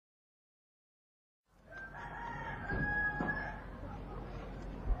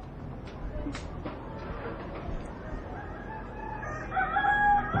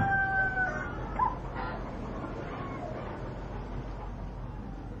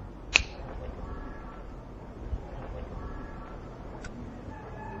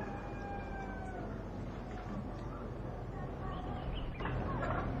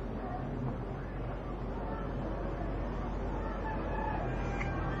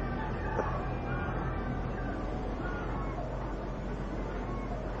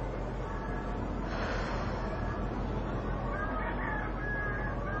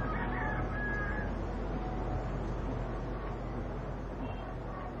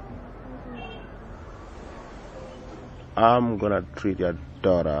I'm gonna treat your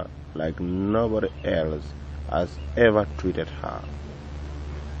daughter like nobody else has ever treated her.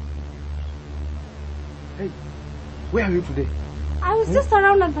 Hey, where are you today? I was just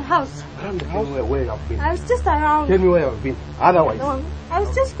around at the house. Around the house? Where you have been? I was just around. Tell me where you have been. Otherwise. I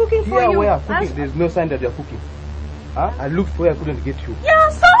was just cooking for you. Where cooking? There's no sign that you're cooking. Huh? I looked where I couldn't get you. Yeah,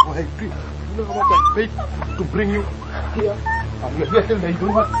 so? Oh, I agree. You know how much I paid to bring you here? And you're here telling me you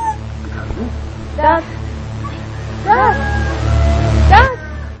don't want. Dad. Dad. Dad.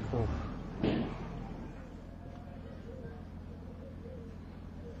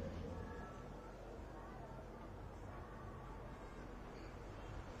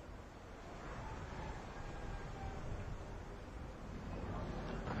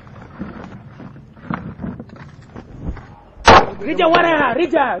 Rija wara,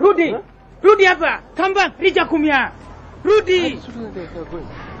 Rija, Rudy. Huh? Rudy apa? Come back, Rija kumia. Rudy. What's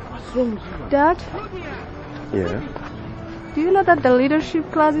wrong with you? Dad? Yeah? Do you know that the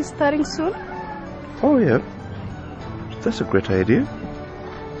leadership class is starting soon? Oh, yeah. That's a great idea.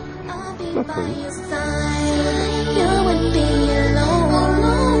 No problem.